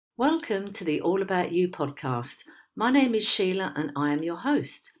Welcome to the All About You podcast. My name is Sheila and I am your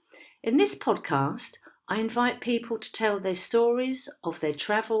host. In this podcast, I invite people to tell their stories of their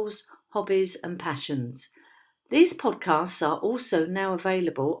travels, hobbies and passions. These podcasts are also now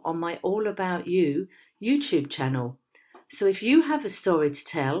available on my All About You YouTube channel. So if you have a story to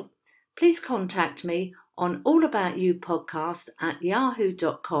tell, please contact me on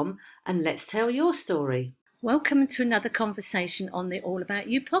allaboutyoupodcast@yahoo.com and let's tell your story. Welcome to another conversation on the All About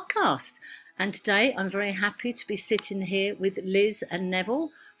You podcast. And today I'm very happy to be sitting here with Liz and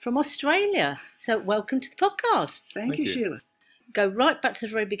Neville from Australia. So welcome to the podcast. Thank you, Sheila. Go right back to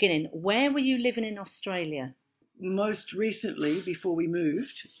the very beginning. Where were you living in Australia? Most recently, before we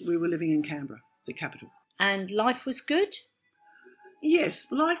moved, we were living in Canberra, the capital. And life was good?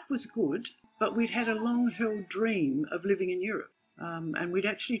 Yes, life was good, but we'd had a long-held dream of living in Europe. And we'd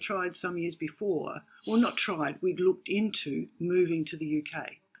actually tried some years before, well, not tried, we'd looked into moving to the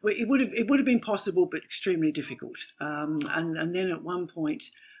UK. It would have been possible, but extremely difficult. And then at one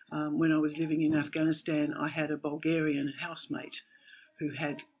point, when I was living in Afghanistan, I had a Bulgarian housemate who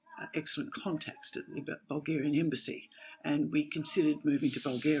had excellent contacts at the Bulgarian embassy, and we considered moving to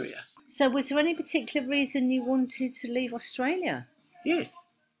Bulgaria. So was there any particular reason you wanted to leave Australia? Yes,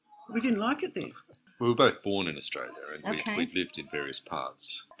 we didn't like it there. We were both born in Australia and Okay. we'd lived in various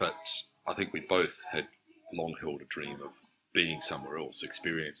parts, but I think we both had long held a dream of being somewhere else,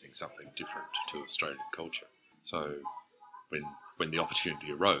 experiencing something different to Australian culture. So when the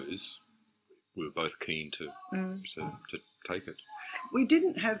opportunity arose, we were both keen to take it. We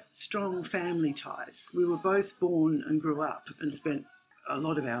didn't have strong family ties. We were both born and grew up and spent a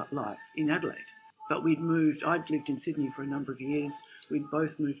lot of our life in Adelaide. But I'd lived in Sydney for a number of years. We'd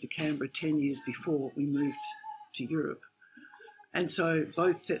both moved to Canberra 10 years before we moved to Europe. And so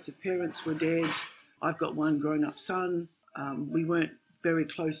both sets of parents were dead. I've got one grown-up son. We weren't very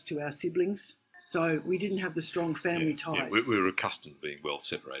close to our siblings. So we didn't have the strong family ties. Yeah, we were accustomed to being well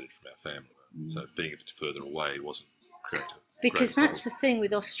separated from our family. So being a bit further away wasn't great. Because that's the thing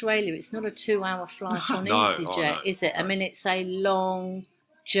with Australia, it's not a 2-hour flight on EasyJet, is it? I mean, it's a long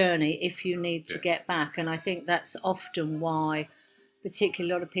journey if you need to get back, and I think that's often why particularly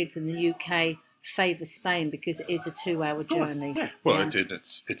a lot of people in the UK favour Spain, because it is a 2-hour journey. Yeah. Well,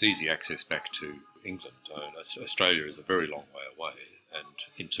 it's easy access back to England. Australia is a very long way away, and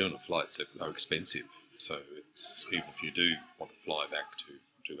internal flights are expensive. So it's even if you do want to fly back to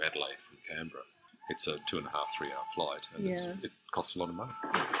Adelaide from Canberra, it's a 2.5-3 hour flight, and it costs a lot of money.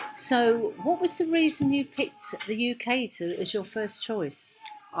 So what was the reason you picked the UK as your first choice?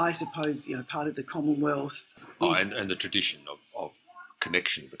 I suppose, part of the Commonwealth. And the tradition of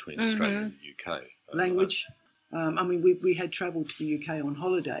connection between Australia and the UK. Language. We had travelled to the UK on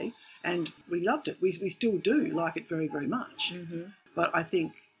holiday and we loved it. We still do like it very, very much. But I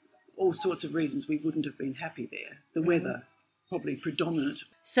think all sorts of reasons we wouldn't have been happy there. The weather, probably predominant.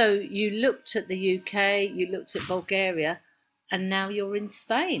 So you looked at the UK, you looked at Bulgaria, and now you're in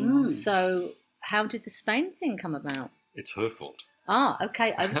Spain. So how did the Spain thing come about? It's her fault.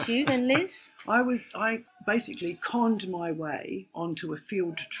 Okay. Over to you then, Liz. I basically conned my way onto a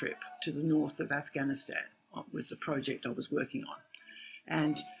field trip to the north of Afghanistan with the project I was working on.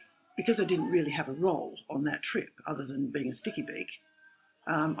 And because I didn't really have a role on that trip other than being a sticky beak,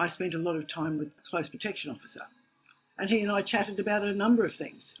 I spent a lot of time with the close protection officer. And he and I chatted about a number of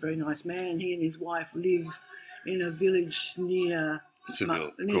things. Very nice man. He and his wife live in a village near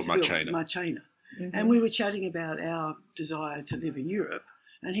Seville, called Marchena. And we were chatting about our desire to live in Europe,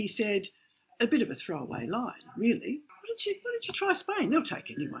 and he said, a bit of a throwaway line, really. Why don't you try Spain? They'll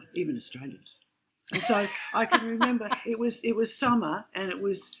take anyone, even Australians. And so I can remember it was summer and it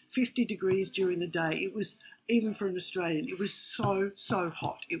was 50 degrees during the day. It was, even for an Australian, it was so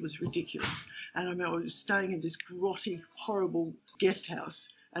hot. It was ridiculous. And I remember I was staying in this grotty, horrible guest house.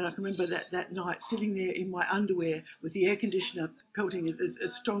 And I can remember that night sitting there in my underwear with the air conditioner pelting as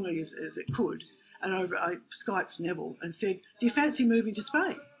strongly as it could. And I Skyped Neville and said, do you fancy moving to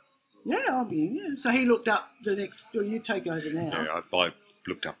Spain? Yeah, I'll be in. Yeah. So he looked up you take over now. Yeah, I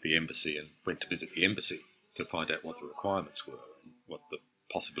looked up the embassy and went to visit the embassy to find out what the requirements were and what the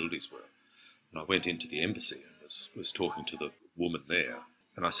possibilities were. And I went into the embassy and was talking to the woman there.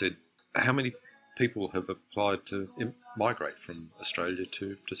 And I said, how many people have applied to migrate from Australia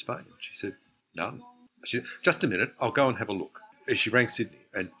to Spain? She said, none. She said, just a minute, I'll go and have a look. And she rang Sydney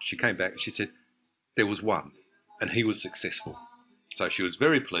and she came back and she said, there was one and he was successful. So she was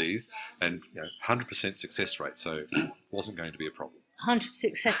very pleased and 100% success rate, so it wasn't going to be a problem. 100%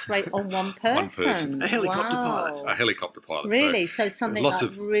 success rate on one person. One person. A helicopter pilot. A helicopter pilot. Really? So something lots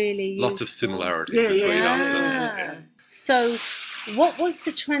of really lots of useful. similarities between us. So What was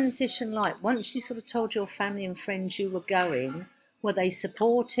the transition like? Once you sort of told your family and friends you were going, were they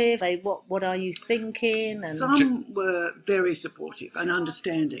supportive? What are you thinking? And Some were very supportive and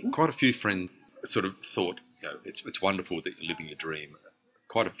understanding. Quite a few friends sort of thought, it's wonderful that you're living your dream.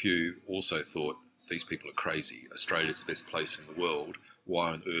 Quite a few also thought, these people are crazy. Australia's the best place in the world.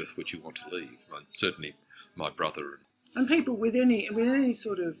 Why on earth would you want to leave? And certainly my brother. And people with any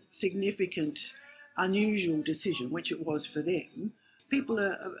sort of significant, unusual decision, which it was for them, people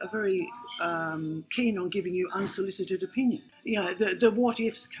are very keen on giving you unsolicited opinion. The what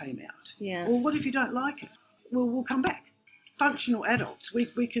ifs came out. Yeah. Well, what if you don't like it? Well, we'll come back. Functional adults,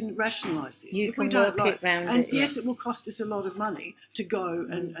 we can rationalise this. You if can we don't work it round and it, yeah. yes, it will cost us a lot of money to go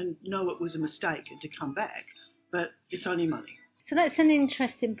and know it was a mistake and to come back, but it's only money. So that's an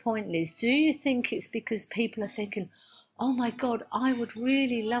interesting point, Liz. Do you think it's because people are thinking, oh my God, I would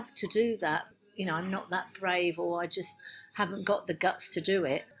really love to do that. I'm not that brave, or I just haven't got the guts to do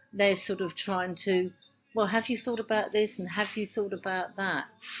it. They're sort of trying to, well, have you thought about this and have you thought about that?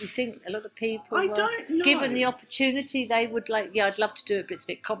 Do you think a lot of people, don't know. given the opportunity, they would I'd love to do it, but it's a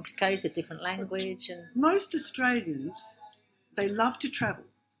bit complicated, different language. And most Australians, they love to travel.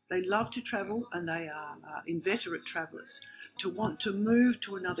 They love to travel, and they are inveterate travellers. To want to move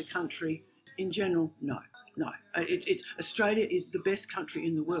to another country, in general, no. Australia is the best country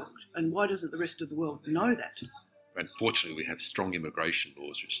in the world, and why doesn't the rest of the world know that? And fortunately, we have strong immigration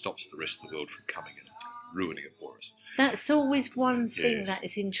laws which stops the rest of the world from coming and ruining it for us. That's always one thing Yes. that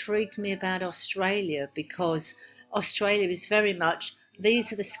has intrigued me about Australia, because Australia is very much,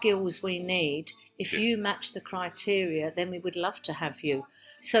 these are the skills we need. If Yes. you match the criteria, then we would love to have you.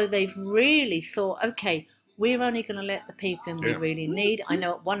 So they've really thought, okay, we're only going to let the people in we Yeah. really need. I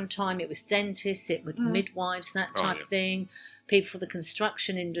know at one time it was dentists, it was midwives, that Oh, type yeah. of thing, people for the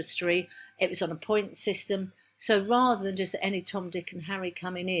construction industry. It was on a point system. So rather than just any Tom, Dick and Harry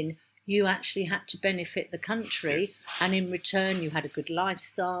coming in, you actually had to benefit the country, Yes. and in return you had a good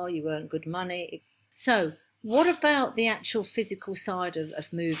lifestyle, you earned good money. So what about the actual physical side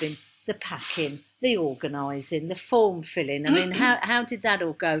of moving? The packing, the organising, the form filling. I mean, how did that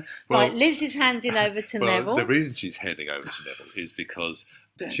all go? Well- Right, Liz is handing over to Neville. The reason she's handing over to Neville is because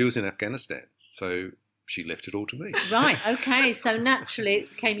she was in Afghanistan, so she left it all to me. Right, okay, so naturally it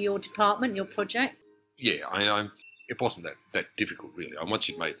became your department, your project. Yeah, it wasn't that difficult, really. And once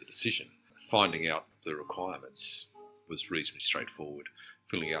you'd made the decision, finding out the requirements was reasonably straightforward.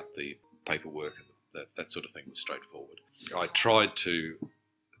 Filling out the paperwork and that sort of thing was straightforward. I tried to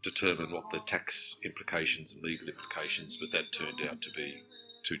determine what the tax implications and legal implications, but that turned out to be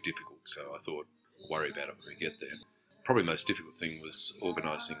too difficult. So I thought, I'll worry about it when we get there. Probably the most difficult thing was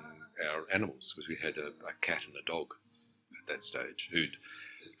organising our animals, because we had a cat and a dog at that stage who'd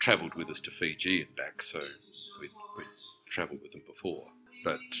travelled with us to Fiji and back, so we'd travelled with them before.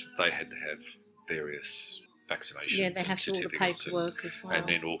 But they had to have various vaccinations Yeah, they and have to do all the certificates paperwork as well. and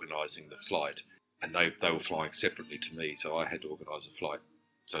then organising the flight. And they were flying separately to me, so I had to organise a flight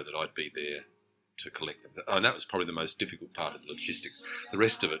so that I'd be there to collect them. And that was probably the most difficult part of the logistics. The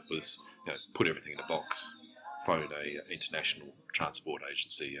rest of it was, put everything in a box, phone a international transport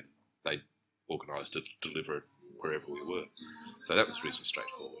agency, and they organised to deliver it wherever we were. So that was reasonably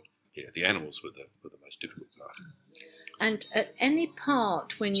straightforward. Yeah, the animals were the most difficult part. And at any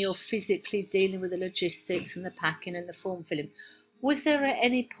part when you're physically dealing with the logistics and the packing and the form filling, was there at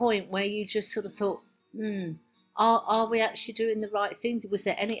any point where you just sort of thought, are we actually doing the right thing? Was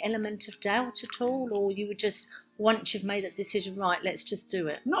there any element of doubt at all? Or you were just, once you've made that decision, right, let's just do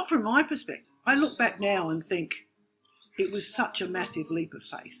it? Not from my perspective. I look back now and think it was such a massive leap of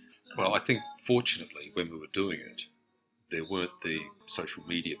faith. Well, I think fortunately when we were doing it, there weren't the social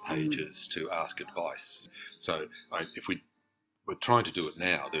media pages to ask advice. So if we were trying to do it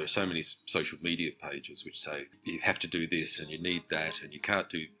now, there are so many social media pages which say you have to do this and you need that and you can't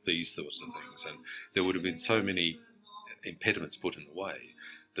do these sorts of things. And there would have been so many impediments put in the way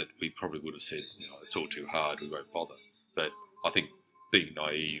that we probably would have said, it's all too hard, we won't bother. But I think being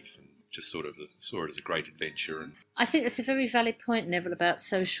naive and just sort of saw it as a great adventure. And I think that's a very valid point, Neville, about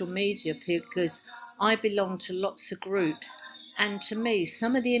social media, because I belong to lots of groups, and to me,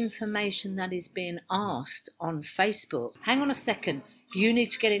 some of the information that is being asked on Facebook, hang on a second, you need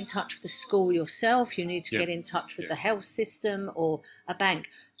to get in touch with the school yourself, you need to get in touch with the health system or a bank.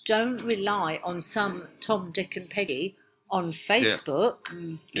 Don't rely on some Tom, Dick and Peggy on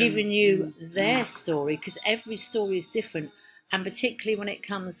Facebook giving you their story, because every story is different. And particularly when it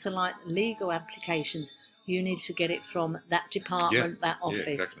comes to like legal applications, you need to get it from that department, that office.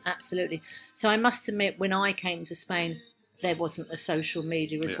 Yeah, exactly. Absolutely. So I must admit, when I came to Spain, there wasn't the social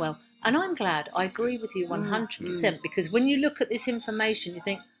media as well. And I'm glad. I agree with you 100%, because when you look at this information, you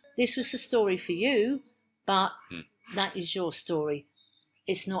think, this was a story for you, but that is your story.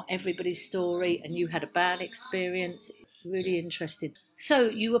 It's not everybody's story, and you had a bad experience. Really interested. So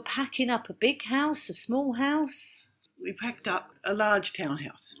you were packing up a big house, a small house? We packed up a large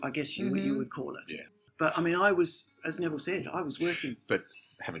townhouse, I guess you would call it. Yeah. But, I mean, I was, as Neville said, I was working. But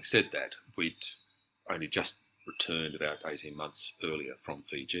having said that, we'd only just returned about 18 months earlier from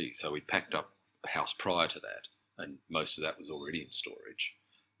Fiji, so we packed up a house prior to that, and most of that was already in storage.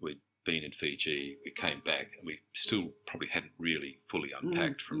 We'd been in Fiji, we came back, and we still probably hadn't really fully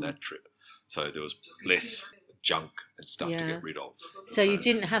unpacked from that trip. So there was less junk and stuff to get rid of. So you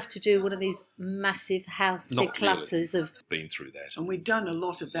didn't have to do one of these massive house declutters of... Been through that. And we'd done a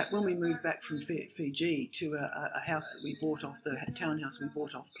lot of that when we moved back from Fiji to a house that we bought off, the townhouse we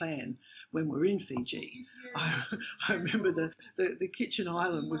bought off plan when we were in Fiji. I remember the kitchen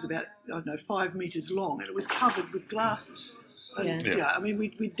island was about, 5 metres long, and it was covered with glasses. And, I mean,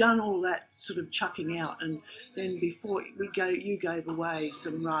 we'd done all that sort of chucking out, and then before you gave away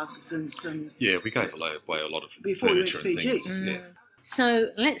some rugs and some... Yeah, we gave away a lot of before furniture we went to and Fiji. things. Yeah.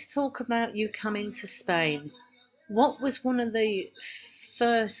 So let's talk about you coming to Spain. What was one of the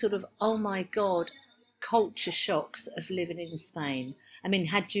first sort of, oh my God, culture shocks of living in Spain? I mean,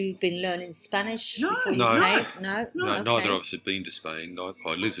 had you been learning Spanish before you came? No, neither of us had been to Spain.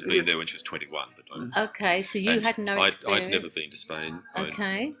 Liz had been there when she was 21. But okay, so you had no experience. I'd never been to Spain.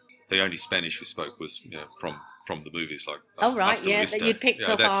 Okay. The only Spanish we spoke was from the movies like that you picked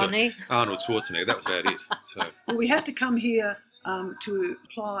up Arnie. Arnold Schwarzenegger, that was about it. So. Well, we had to come here to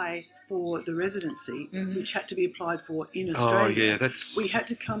apply for the residency, which had to be applied for in Australia. We had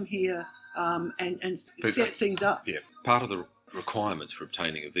to come here and set things up. Yeah, part of the requirements for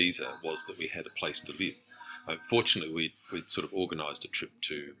obtaining a visa was that we had a place to live. Fortunately, we'd sort of organised a trip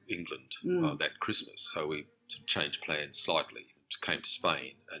to England that Christmas, so we sort of changed plans slightly, came to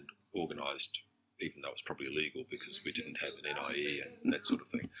Spain and organised, even though it was probably illegal because we didn't have an NIE and that sort of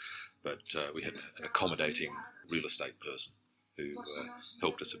thing, but we had an accommodating real estate person who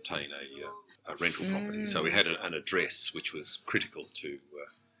helped us obtain a rental property. So we had an address which was critical to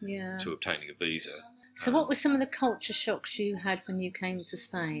obtaining a visa. So what were some of the culture shocks you had when you came to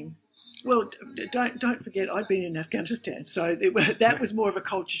Spain? Well, don't forget, I'd been in Afghanistan, so that was more of a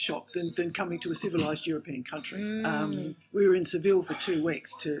culture shock than coming to a civilised European country. We were in Seville for 2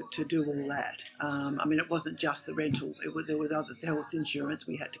 weeks to do all that. I mean, it wasn't just the rental. There was other health insurance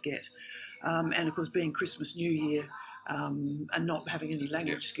we had to get. And, of course, being Christmas, New Year, and not having any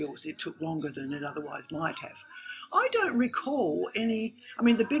language skills, it took longer than it otherwise might have. I don't recall any... I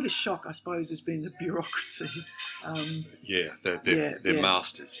mean, the biggest shock, I suppose, has been the bureaucracy. They're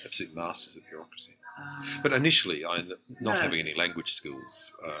masters, absolute masters of bureaucracy. But initially, not having any language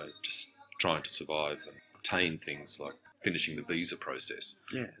skills, just trying to survive and obtain things like finishing the visa process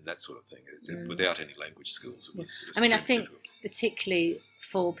and that sort of thing. Without any language skills, it was I mean, I think difficult. Particularly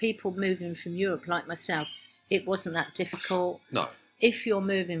for people moving from Europe like myself, it wasn't that difficult. No. If you're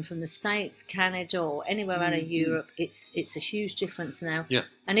moving from the States, Canada, or anywhere out of Europe, it's a huge difference now. Yeah.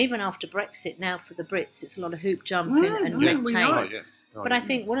 And even after Brexit, now for the Brits, it's a lot of hoop jumping and red tape. But I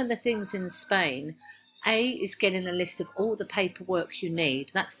think one of the things in Spain, is getting a list of all the paperwork you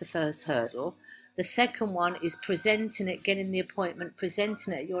need. That's the first hurdle. The second one is presenting it, getting the appointment,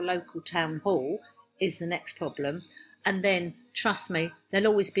 presenting it at your local town hall is the next problem. And then, trust me, there'll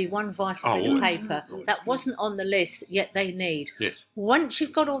always be one vital bit of paper that wasn't on the list, yet they need. Yes. Once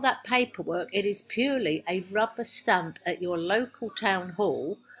you've got all that paperwork, it is purely a rubber stamp at your local town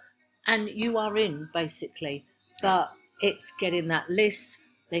hall, and you are in, basically. But it's getting that list,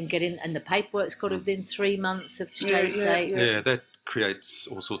 then getting, and the paperwork's got to be within 3 months of today's date. Yeah, that creates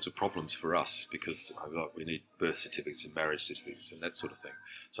all sorts of problems for us because we need birth certificates and marriage certificates and that sort of thing.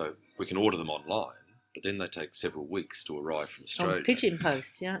 So we can order them online, but then they take several weeks to arrive from Australia. On pigeon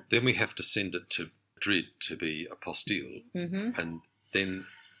post, Then we have to send it to Madrid to be apostilled and then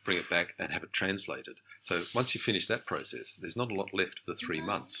bring it back and have it translated. So once you finish that process, there's not a lot left of the 3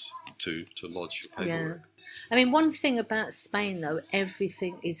 months to lodge your paperwork. I mean, one thing about Spain, though,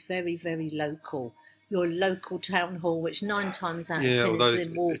 everything is very, very local. Your local town hall, which 9 times out of 10 is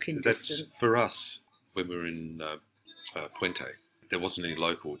within walking distance. For us, when we were in Puente, there wasn't any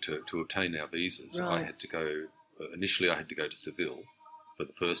local to obtain our visas. Right. I had to go, initially I had to go to Seville for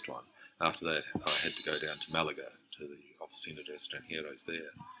the first one. After that, I had to go down to Malaga, to the Oficina de Extranjeros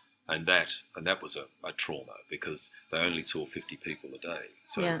there. And that was a trauma because they only saw 50 people a day.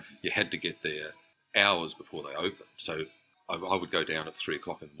 So you had to get there hours before they opened. So I would go down at 3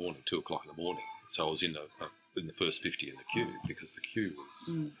 o'clock in the morning, 2 o'clock in the morning. So I was in the first 50 in the queue because the queue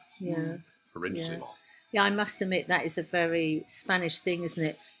Yeah. Horrendously Yeah. long. Yeah, I must admit that is a very Spanish thing, isn't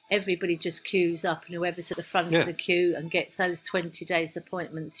it? Everybody just queues up, and whoever's at the front of the queue and gets those 20 days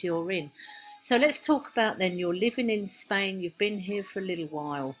appointments, you're in. So let's talk about then, you're living in Spain, you've been here for a little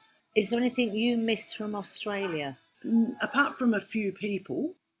while. Is there anything you miss from Australia? Apart from a few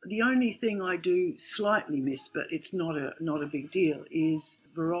people, the only thing I do slightly miss, but it's not a big deal, is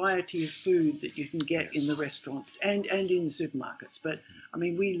variety of food that you can get in the restaurants and in the supermarkets. But I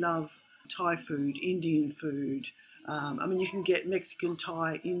mean, we love Thai food, Indian food. I mean, you can get Mexican,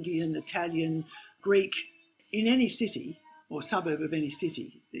 Thai, Indian, Italian, Greek in any city or suburb of any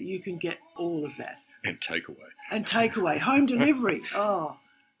city. You can get all of that. And takeaway. And takeaway, home delivery. Oh.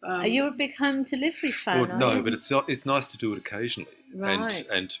 Are you a big home delivery fan? Well, no, but it's nice to do it occasionally. Right.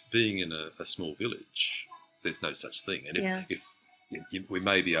 And being in a small village, there's no such thing. And if we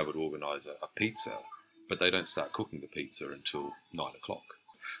may be able to organise a pizza, but they don't start cooking the pizza until 9 o'clock.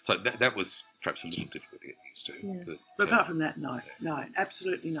 So that was perhaps a little difficult to get used to. Yeah. But apart from that, no,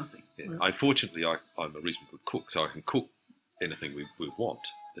 absolutely nothing. Yeah. Unfortunately, I'm a reasonably good cook, so I can cook anything we want.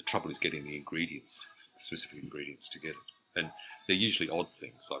 The trouble is getting the ingredients, specific ingredients to get it. And they're usually odd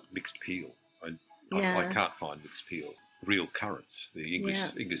things like mixed peel. I can't find mixed peel. Real currants, the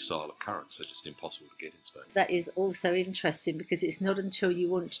English style of currants are just impossible to get in Spain. That is also interesting, because it's not until you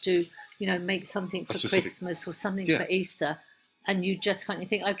want to do, make something for Christmas or something for Easter, and you just can't. You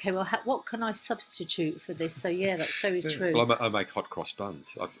think, okay, well, what can I substitute for this? So that's very true. Well, I make hot cross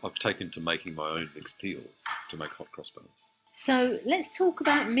buns. I've taken to making my own mixed peel to make hot cross buns. So let's talk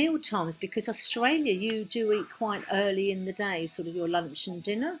about meal times, because Australia, you do eat quite early in the day, sort of your lunch and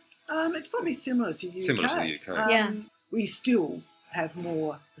dinner. It's probably similar to the UK. Similar to the UK. We still have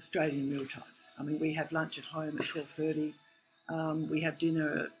more Australian meal times. I mean, we have lunch at home at 12:30. We have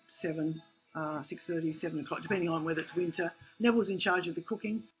dinner at 7, 6:30, 7 o'clock, depending on whether it's winter. Neville's in charge of the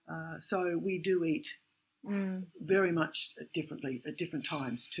cooking, so we do eat very much differently at different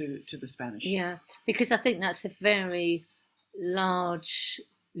times to the Spanish. Yeah, because I think that's a very large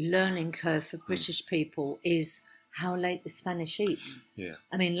learning curve for British people, is how late the Spanish eat. Yeah.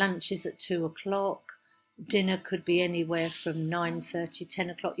 I mean, lunch is at 2 o'clock. Dinner could be anywhere from 9:30, 10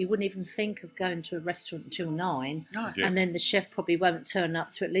 o'clock. You wouldn't even think of going to a restaurant until 9. No. And then the chef probably won't turn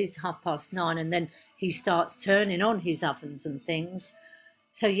up to at least 9:30, and then he starts turning on his ovens and things.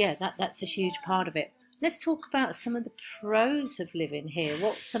 So, that's a huge part of it. Let's talk about some of the pros of living here.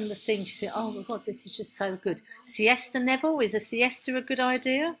 What some of the things you think, oh, my God, this is just so good. Siesta, Neville? Is a siesta a good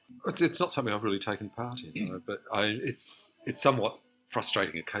idea? It's not something I've really taken part in, but it's somewhat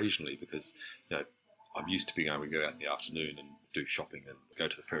frustrating occasionally, because, I'm used to being able to go out in the afternoon and do shopping and go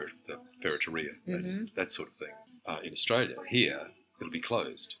to the ferreteria and that sort of thing. In Australia, here, it'll be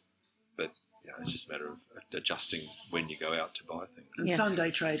closed. But it's just a matter of adjusting when you go out to buy things. And Sunday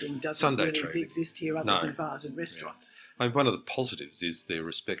trading doesn't really exist here other than bars and restaurants. I mean, one of the positives is their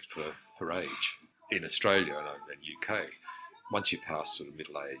respect for age. In Australia and UK, once you pass sort of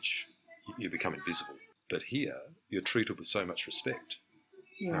middle age, you become invisible. But here, you're treated with so much respect.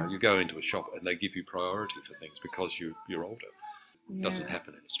 Yeah. You go into a shop and they give you priority for things because you're older. It doesn't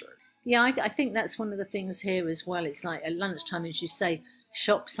happen in Australia. Yeah, I think that's one of the things here as well. It's like at lunchtime, as you say,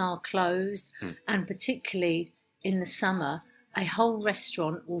 shops are closed, and particularly in the summer, a whole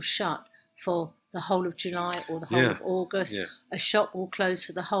restaurant will shut for the whole of July or the whole of August. Yeah. A shop will close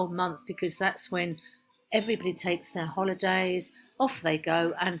for the whole month, because that's when everybody takes their holidays, off they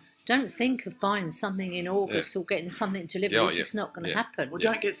go, and don't think of buying something in August or getting something delivered. It's just not going to happen. Well,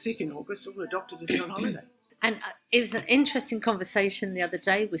 don't get sick in August. All the doctors have been on holiday. And it was an interesting conversation the other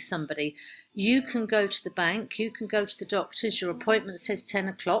day with somebody. You can go to the bank, you can go to the doctors, your appointment says 10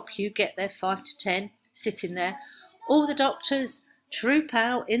 o'clock, you get there 5 to 10, sitting there. All the doctors troop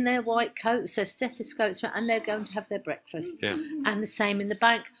out in their white coats, their stethoscopes, and they're going to have their breakfast. Yeah. And the same in the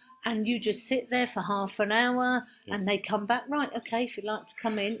bank. And you just sit there for half an hour and they come back, right, okay, if you'd like to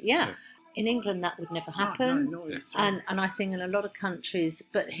come in. Yeah. In England, that would never happen. And I think in a lot of countries,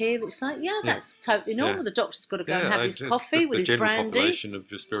 but here it's like, that's totally normal. The doctor's got to go and have his coffee with his brandy. The general population are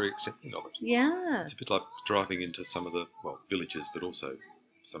just very accepting of it. Yeah. It's a bit like driving into some of the, villages, but also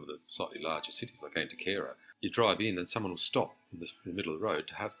some of the slightly larger cities, like going to Kera. You drive in and someone will stop in the middle of the road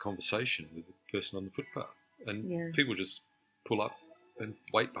to have a conversation with the person on the footpath. And people just pull up and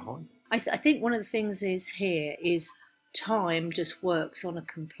wait behind them. I think one of the things here is time just works on a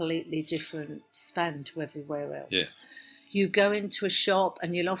completely different span to everywhere else. Yeah. You go into a shop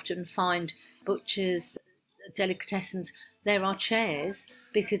and you'll often find butchers, delicatessens. There are chairs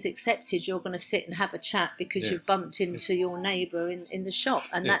because accepted. You're going to sit and have a chat because you've bumped into your neighbour in the shop,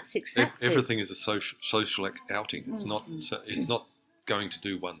 and that's accepted. Everything is a social outing. It's not going to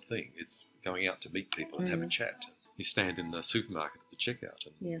do one thing. It's going out to meet people and have a chat. You stand in the supermarket at the checkout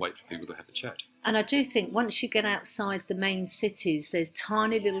and wait for people to have a chat. And I do think once you get outside the main cities, there's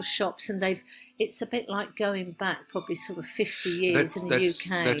tiny little shops, and it's a bit like going back probably sort of 50 years in the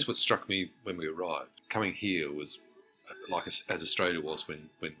UK. That's what struck me when we arrived. Coming here was like as Australia was when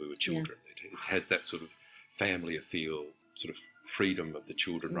we were children. It has that sort of family feel, sort of freedom of the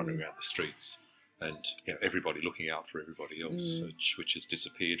children running around the streets, and everybody looking out for everybody else, which has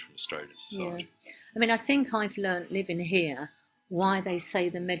disappeared from Australian society. Yeah. I mean, I think I've learnt living here why they say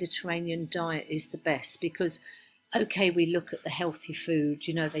the Mediterranean diet is the best, because, okay, we look at the healthy food,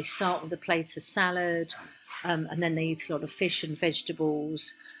 they start with a plate of salad, and then they eat a lot of fish and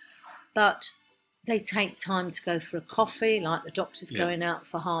vegetables, but they take time to go for a coffee, like the doctor's going out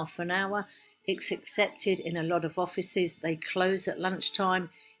for half an hour. It's accepted in a lot of offices. They close at lunchtime.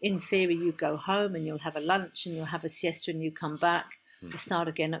 In theory, you go home and you'll have a lunch and you'll have a siesta and you come back to start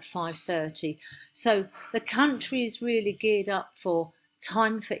again at 5:30. So the country is really geared up for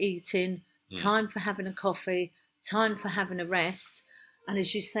time for eating, time for having a coffee, time for having a rest. And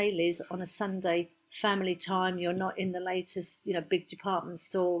as you say, Liz, on a Sunday, family time, you're not in the latest, big department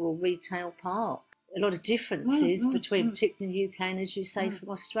store or retail park. A lot of differences between particularly the UK and, as you say, from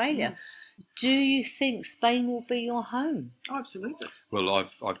Australia. Do you think Spain will be your home? Oh, absolutely. Well,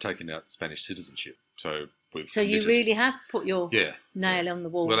 I've taken out Spanish citizenship, so you really have put your nail on the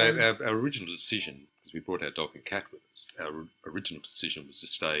wall. Well, our original decision, because we brought our dog and cat with us, our original decision was to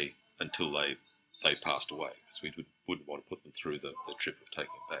stay until they passed away, because we wouldn't want to put them through the trip of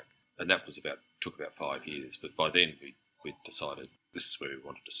taking them back, and that took about 5 years. But by then we decided this is where we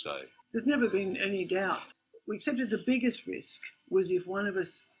wanted to stay. There's never been any doubt. We accepted the biggest risk was if one of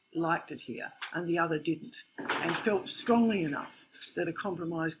us liked it here and the other didn't, and felt strongly enough that a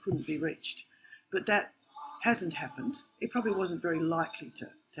compromise couldn't be reached. But that hasn't happened. It probably wasn't very likely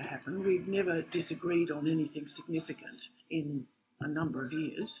to happen. We've never disagreed on anything significant in a number of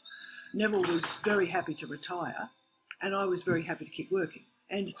years. Neville was very happy to retire, and I was very happy to keep working.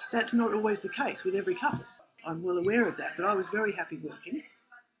 And that's not always the case with every couple. I'm well aware of that, but I was very happy working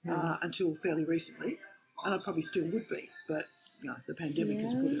until fairly recently, and I probably still would be, but the pandemic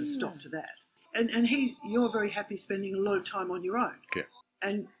has put a stop to that. And you're very happy spending a lot of time on your own. Yeah.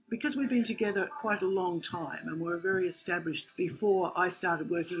 And because we've been together quite a long time and we're very established before I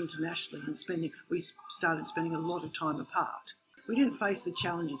started working internationally and we started spending a lot of time apart, we didn't face the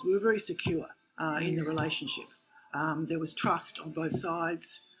challenges. We were very secure in the relationship. There was trust on both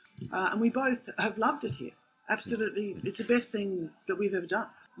sides, and we both have loved it here. Absolutely. It's the best thing that we've ever done,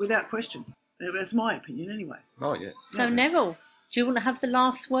 without question. That's my opinion anyway. Oh, yeah. So, Neville, do you want to have the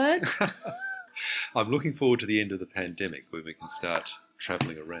last word? I'm looking forward to the end of the pandemic, where we can start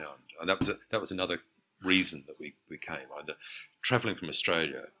travelling around. And that was another reason that we came. Travelling from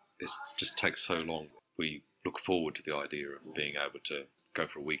Australia, it just takes so long. We look forward to the idea of being able to go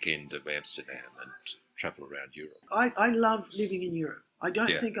for a weekend of Amsterdam and travel around Europe. I love living in Europe. I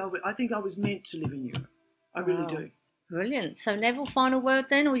think I was meant to live in Europe. I really do. Brilliant. So, Neville, final word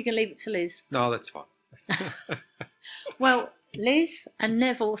then, or you can leave it to Liz? No, that's fine. Well, Liz and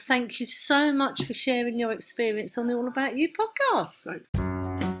Neville, thank you so much for sharing your experience on the All About You podcast. Right.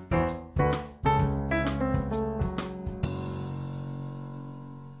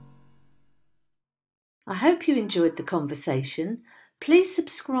 I hope you enjoyed the conversation. Please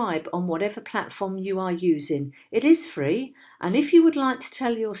subscribe on whatever platform you are using. It is free, and if you would like to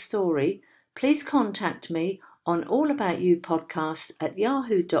tell your story, please contact me on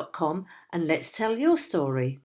allaboutyoupodcast@yahoo.com and let's tell your story.